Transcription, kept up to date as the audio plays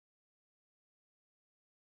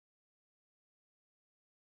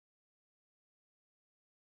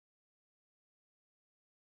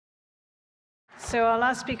So our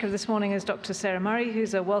last speaker this morning is Dr. Sarah Murray,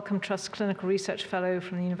 who's a Wellcome Trust Clinical Research Fellow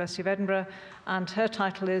from the University of Edinburgh, and her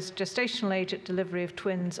title is Gestational Age at Delivery of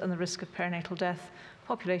Twins and the Risk of Perinatal Death,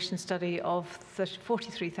 Population Study of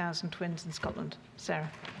 43,000 twins in Scotland.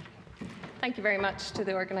 Sarah. Thank you very much to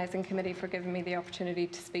the organising committee for giving me the opportunity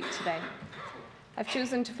to speak today. I've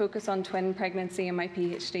chosen to focus on twin pregnancy in my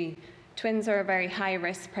PhD. Twins are a very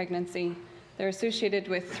high-risk pregnancy. They're associated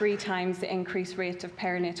with 3 times the increased rate of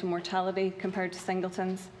perinatal mortality compared to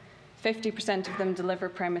singletons. 50% of them deliver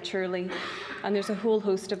prematurely, and there's a whole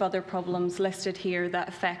host of other problems listed here that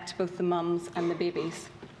affect both the mums and the babies.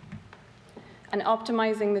 And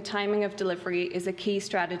optimising the timing of delivery is a key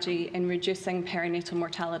strategy in reducing perinatal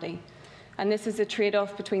mortality. And this is a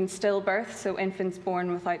trade-off between stillbirth, so infants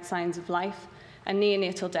born without signs of life, and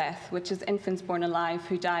neonatal death, which is infants born alive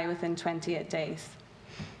who die within 28 days.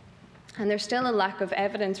 And there's still a lack of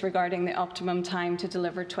evidence regarding the optimum time to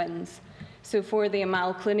deliver twins. So for the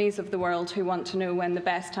Amal Clooneys of the world who want to know when the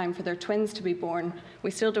best time for their twins to be born,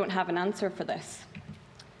 we still don't have an answer for this.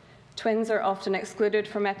 Twins are often excluded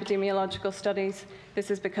from epidemiological studies.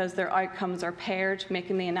 This is because their outcomes are paired,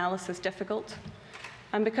 making the analysis difficult.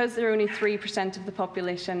 And because they're only 3% of the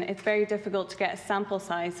population, it's very difficult to get a sample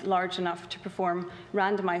size large enough to perform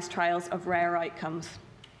randomised trials of rare outcomes.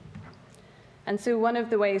 And so one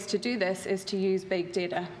of the ways to do this is to use big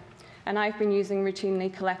data. And I've been using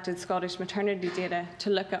routinely collected Scottish maternity data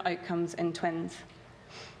to look at outcomes in twins.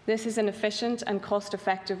 This is an efficient and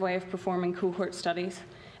cost-effective way of performing cohort studies,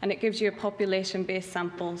 and it gives you a population-based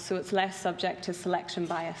sample, so it's less subject to selection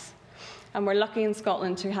bias. And we're lucky in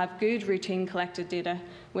Scotland to have good routine collected data,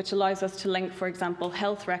 which allows us to link, for example,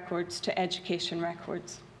 health records to education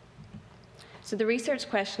records. So the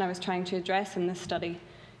research question I was trying to address in this study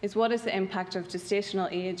is, what is the impact of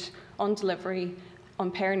gestational age on delivery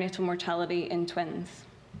on perinatal mortality in twins?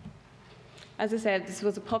 As I said, this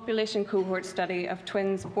was a population cohort study of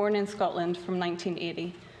twins born in Scotland from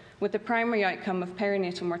 1980, with the primary outcome of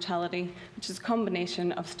perinatal mortality, which is a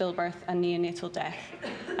combination of stillbirth and neonatal death.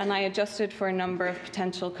 And I adjusted for a number of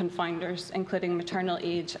potential confounders, including maternal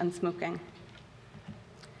age and smoking.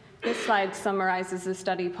 This slide summarises the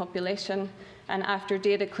study population, and after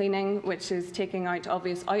data cleaning, which is taking out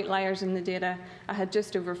obvious outliers in the data, I had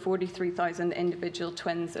just over 43,000 individual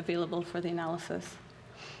twins available for the analysis.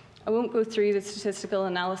 I won't go through the statistical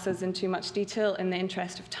analysis in too much detail in the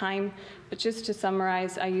interest of time, but just to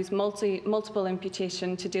summarise, I used multiple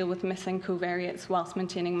imputation to deal with missing covariates whilst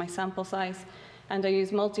maintaining my sample size, and I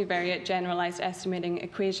used multivariate generalised estimating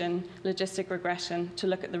equation, logistic regression, to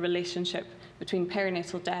look at the relationship between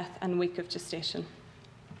perinatal death and week of gestation.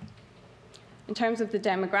 In terms of the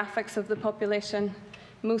demographics of the population,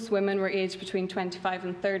 most women were aged between 25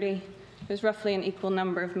 and 30. There's roughly an equal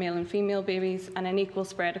number of male and female babies and an equal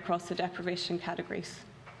spread across the deprivation categories.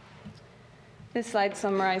 This slide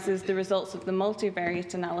summarises the results of the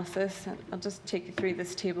multivariate analysis. I'll just take you through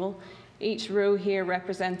this table. Each row here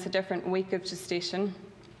represents a different week of gestation.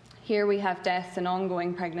 Here we have deaths in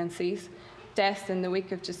ongoing pregnancies, deaths in the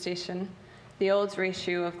week of gestation, the odds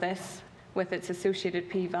ratio of this with its associated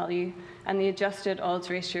p-value, and the adjusted odds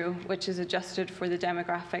ratio, which is adjusted for the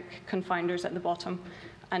demographic confounders at the bottom,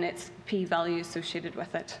 and its p-value associated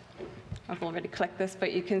with it. I've already clicked this,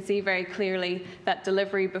 but you can see very clearly that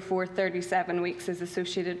delivery before 37 weeks is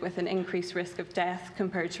associated with an increased risk of death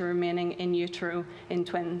compared to remaining in utero in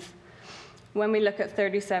twins. When we look at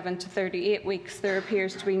 37 to 38 weeks, there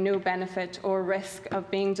appears to be no benefit or risk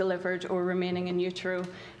of being delivered or remaining in utero,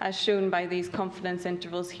 as shown by these confidence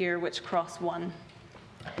intervals here, which cross 1.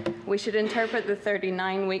 We should interpret the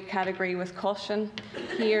 39-week category with caution.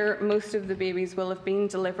 Here, most of the babies will have been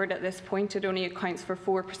delivered at this point. It only accounts for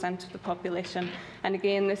 4% of the population. And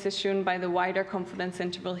again, this is shown by the wider confidence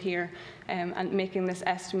interval here, and making this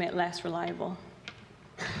estimate less reliable.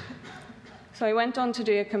 So I went on to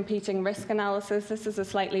do a competing risk analysis. This is a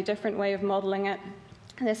slightly different way of modelling it.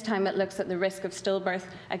 This time it looks at the risk of stillbirth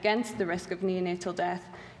against the risk of neonatal death,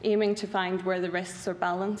 aiming to find where the risks are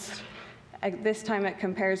balanced. This time it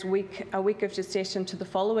compares a week of gestation to the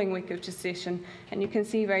following week of gestation, and you can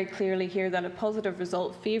see very clearly here that a positive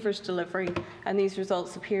result favours delivery, and these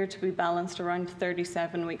results appear to be balanced around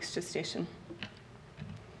 37 weeks gestation.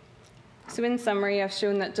 So in summary, I've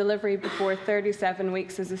shown that delivery before 37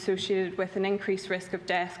 weeks is associated with an increased risk of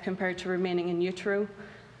death compared to remaining in utero.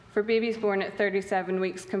 For babies born at 37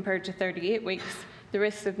 weeks compared to 38 weeks, the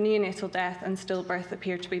risks of neonatal death and stillbirth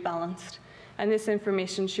appear to be balanced. And this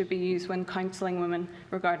information should be used when counselling women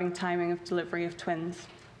regarding timing of delivery of twins.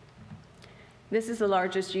 This is the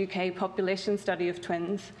largest UK population study of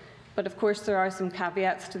twins, but of course there are some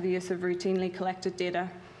caveats to the use of routinely collected data.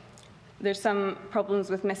 There's some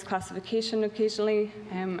problems with misclassification occasionally,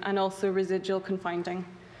 and also residual confounding.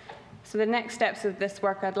 So the next steps of this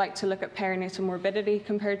work, I'd like to look at perinatal morbidity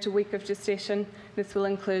compared to week of gestation. This will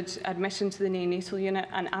include admission to the neonatal unit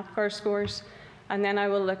and APGAR scores. And then I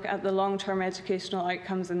will look at the long-term educational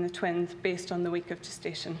outcomes in the twins based on the week of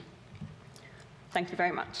gestation. Thank you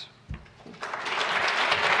very much.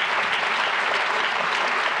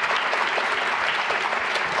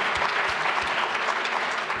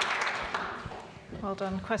 Well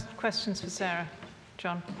done. Questions for Sarah?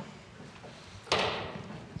 John.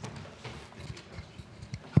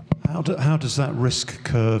 How does that risk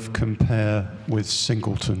curve compare with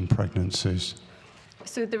singleton pregnancies?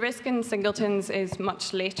 So the risk in singletons is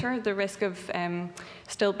much later. The risk of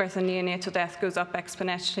stillbirth and neonatal death goes up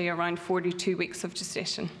exponentially around 42 weeks of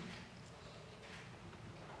gestation.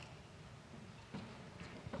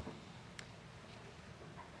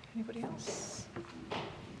 Anybody else?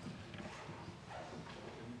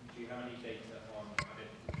 Do you have any data on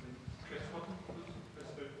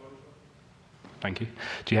Thank you.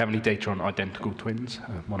 Do you have any data on identical twins,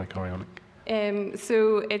 monochorionic?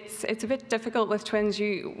 So it's a bit difficult with twins.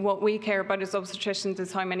 What we care about as obstetricians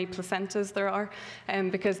is how many placentas there are,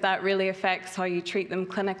 because that really affects how you treat them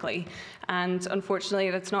clinically. And unfortunately,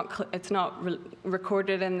 it's not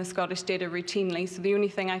recorded in the Scottish data routinely. So the only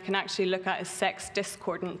thing I can actually look at is sex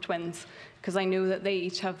discordant twins, because I know that they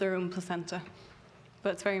each have their own placenta.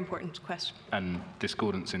 But it's a very important question. And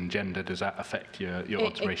discordance in gender, does that affect your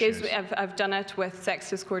odds ratios? I've done it with sex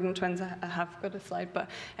discordant twins. I have got a slide, but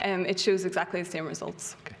it shows exactly the same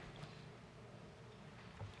results. Okay.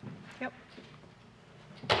 Yep.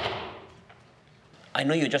 I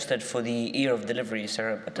know you adjusted for the year of delivery,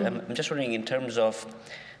 Sarah, but I'm just wondering in terms of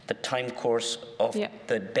the time course of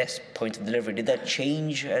the best point of delivery, did that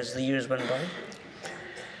change as the years went by?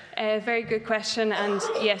 Very good question, and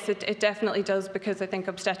yes, it definitely does, because I think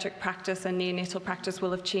obstetric practice and neonatal practice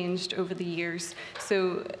will have changed over the years.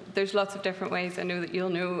 So there's lots of different ways. I know that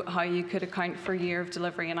you'll know how you could account for year of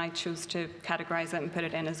delivery, and I chose to categorise it and put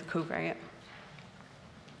it in as a covariate.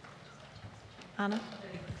 Anna?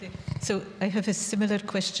 So I have a similar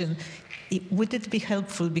question. Would it be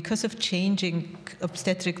helpful, because of changing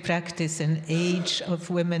obstetric practice and age of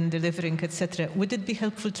women delivering, etc., would it be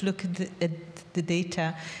helpful to look at the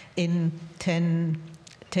data in 10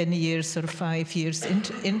 years or 5 years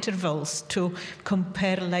intervals to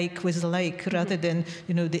compare like with like, rather than,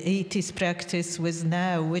 the 80s practice with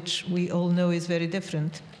now, which we all know is very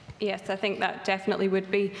different? Yes, I think that definitely would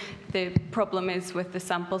be. The problem is with the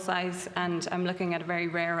sample size, and I'm looking at a very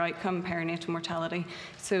rare outcome, perinatal mortality.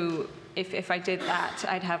 So if I did that,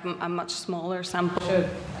 I'd have a much smaller sample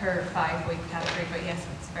per 5-week category, but yes,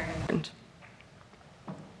 it's very important.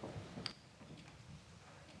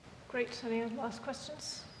 Great. Any last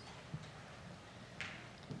questions?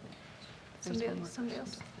 Somebody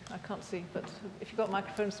else? I can't see, but if you've got a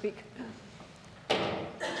microphone, speak.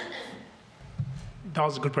 That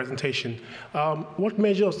was a good presentation. What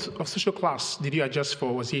measures of social class did you adjust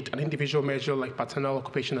for? Was it an individual measure like paternal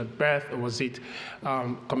occupation at birth, or was it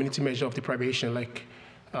community measure of deprivation, like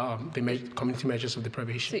community measures of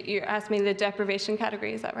deprivation? So you're asking me the deprivation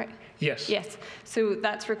category, is that right? Yes. Yes. So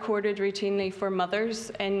that's recorded routinely for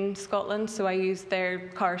mothers in Scotland, so I use their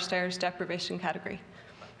Carstairs deprivation category.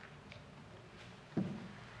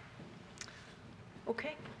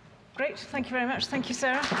 Okay, great. Thank you very much. Thank you,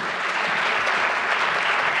 Sarah.